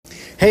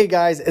Hey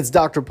guys, it's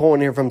Dr. Pullen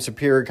here from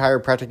Superior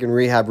Chiropractic and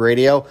Rehab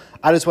Radio.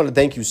 I just want to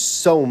thank you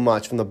so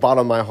much from the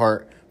bottom of my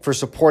heart for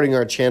supporting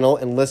our channel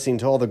and listening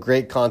to all the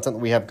great content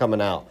that we have coming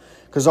out.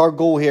 Because our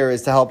goal here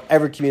is to help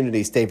every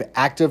community stay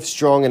active,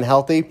 strong, and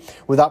healthy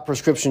without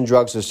prescription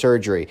drugs or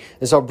surgery.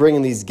 And so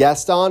bringing these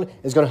guests on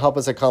is going to help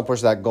us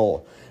accomplish that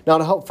goal. Now,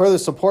 to help further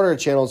support our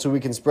channel so we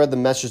can spread the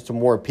message to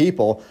more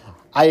people,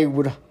 I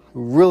would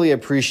really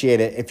appreciate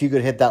it if you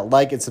could hit that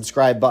like and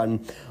subscribe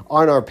button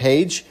on our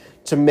page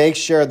to make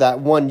sure that,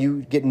 one,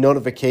 you get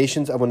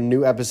notifications of when a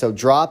new episode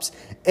drops,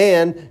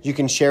 and you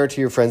can share it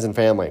to your friends and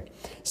family.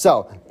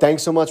 So,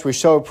 thanks so much. We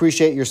so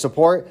appreciate your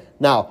support.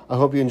 Now, I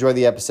hope you enjoy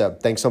the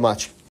episode. Thanks so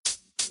much.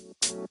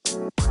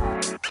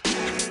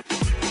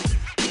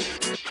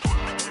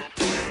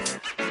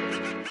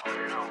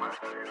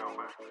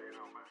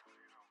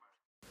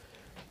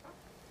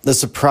 The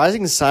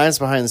surprising science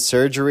behind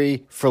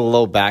surgery for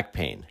low back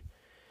pain.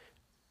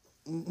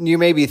 You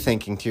may be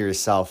thinking to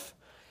yourself,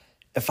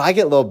 if I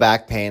get low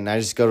back pain, I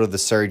just go to the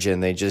surgeon,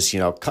 they just,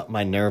 cut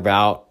my nerve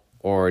out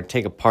or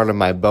take a part of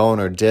my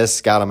bone or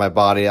disc out of my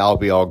body, I'll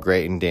be all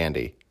great and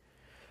dandy.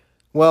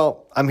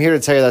 Well, I'm here to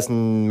tell you that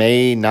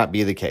may not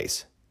be the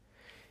case.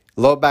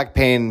 Low back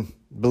pain,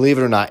 believe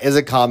it or not, is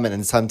a common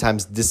and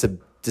sometimes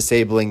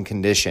disabling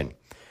condition,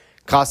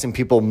 costing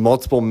people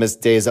multiple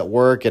missed days at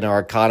work and our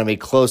economy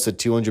close to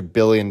 $200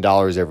 billion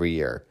every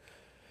year.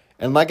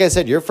 And like I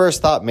said, your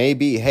first thought may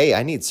be, hey,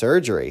 I need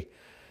surgery.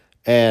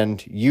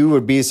 And you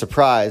would be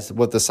surprised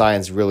what the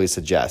science really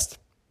suggests.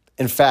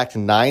 In fact,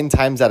 9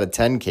 times out of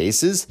 10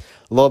 cases,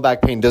 low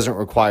back pain doesn't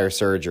require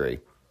surgery.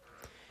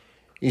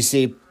 You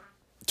see,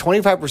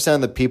 25%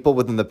 of the people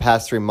within the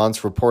past 3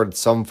 months reported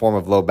some form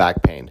of low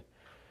back pain.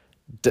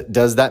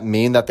 Does that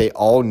mean that they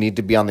all need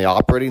to be on the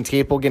operating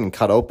table getting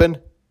cut open?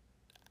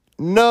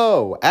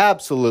 No,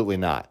 absolutely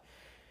not.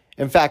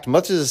 In fact,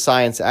 much of the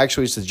science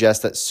actually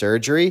suggests that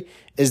surgery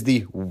is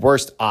the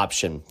worst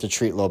option to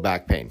treat low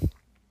back pain.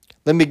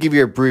 Let me give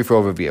you a brief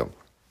overview.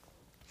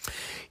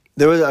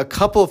 There were a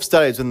couple of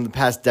studies within the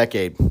past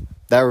decade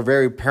that were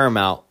very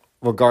paramount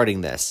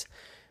regarding this.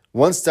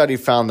 One study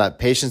found that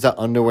patients that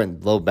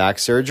underwent low back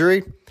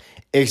surgery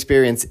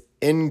experienced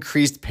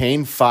increased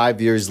pain 5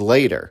 years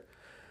later,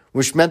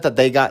 which meant that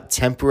they got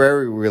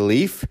temporary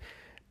relief,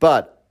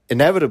 but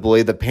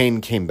inevitably the pain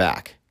came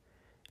back.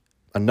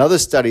 Another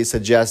study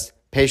suggests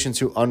patients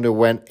who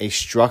underwent a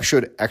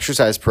structured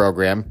exercise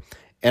program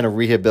and a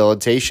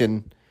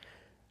rehabilitation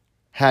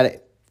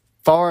had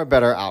far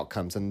better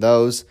outcomes than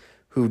those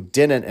who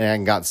didn't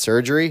and got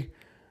surgery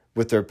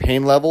with their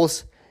pain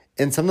levels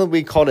in something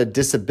we call a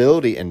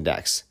disability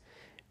index,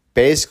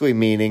 basically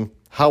meaning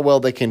how well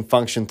they can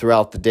function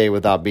throughout the day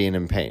without being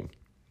in pain.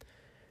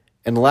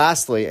 And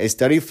lastly, a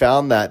study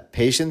found that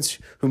patients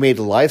who made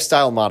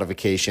lifestyle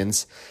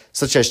modifications,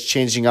 such as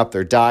changing up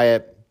their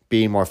diet,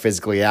 being more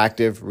physically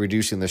active,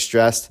 reducing their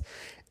stress,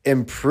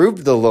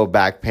 improved the low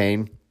back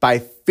pain by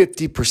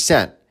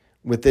 50%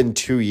 within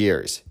 2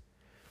 years.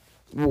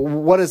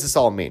 What does this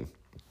all mean?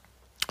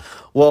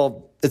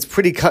 Well, it's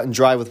pretty cut and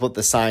dry with what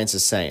the science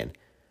is saying.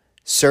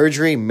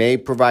 Surgery may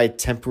provide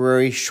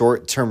temporary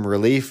short-term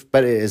relief,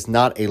 but it is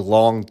not a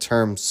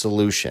long-term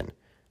solution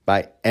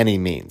by any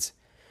means.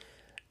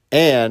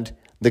 And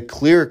the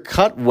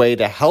clear-cut way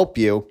to help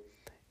you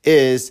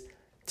is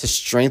to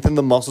strengthen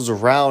the muscles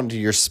around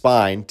your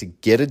spine to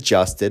get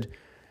adjusted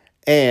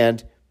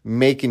and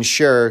making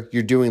sure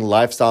you're doing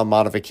lifestyle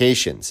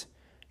modifications.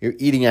 You're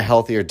eating a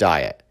healthier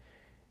diet.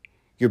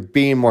 You're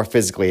being more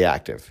physically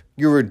active.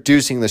 You're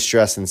reducing the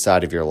stress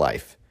inside of your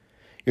life.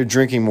 You're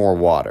drinking more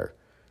water.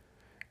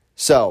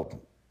 So,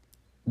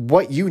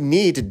 what you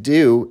need to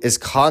do is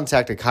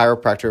contact a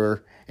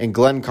chiropractor in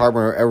Glen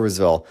Carbon or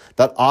Edwardsville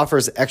that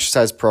offers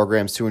exercise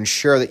programs to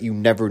ensure that you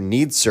never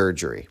need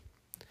surgery.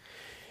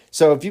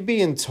 So, if you're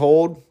being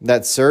told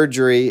that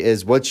surgery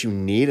is what you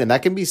need, and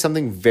that can be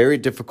something very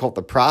difficult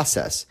to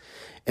process,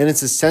 and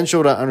it's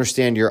essential to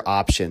understand your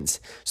options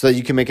so that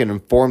you can make an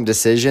informed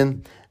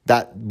decision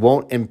that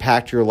won't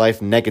impact your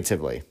life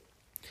negatively.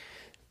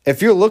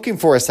 If you're looking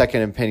for a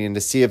second opinion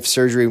to see if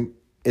surgery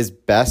is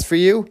best for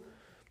you,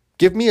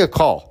 give me a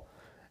call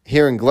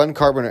here in Glen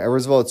Carbon or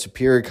Edwardsville at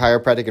Superior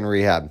Chiropractic and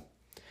Rehab.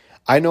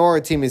 I know our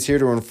team is here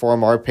to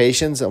inform our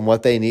patients on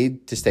what they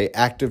need to stay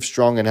active,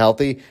 strong, and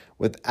healthy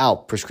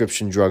without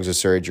prescription drugs or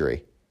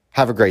surgery.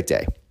 Have a great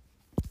day.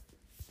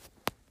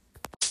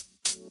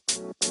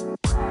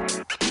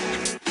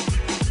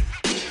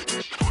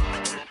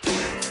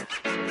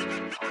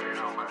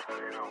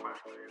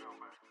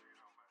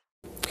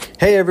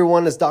 Hey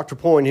everyone, it's Dr.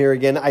 Pullen here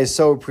again. I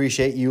so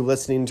appreciate you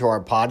listening to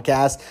our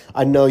podcast.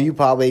 I know you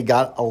probably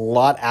got a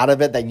lot out of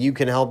it that you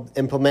can help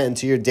implement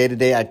into your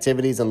day-to-day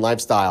activities and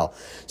lifestyle.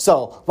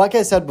 So, like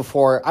I said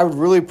before, I would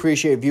really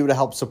appreciate if you would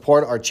help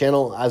support our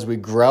channel as we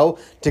grow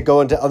to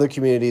go into other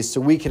communities so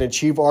we can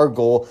achieve our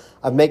goal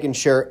of making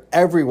sure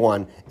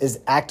everyone is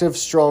active,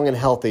 strong, and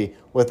healthy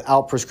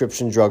without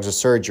prescription drugs or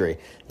surgery.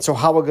 So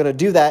how we're going to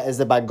do that is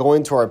that by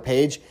going to our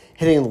page,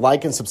 hitting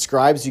like and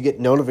subscribe so you get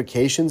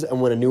notifications and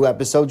when a new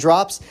episode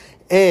drops,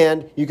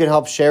 and you can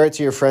help share it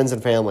to your friends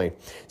and family.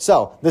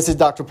 So this is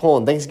Dr.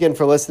 Pullen. Thanks again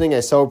for listening. I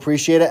so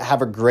appreciate it.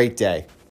 Have a great day.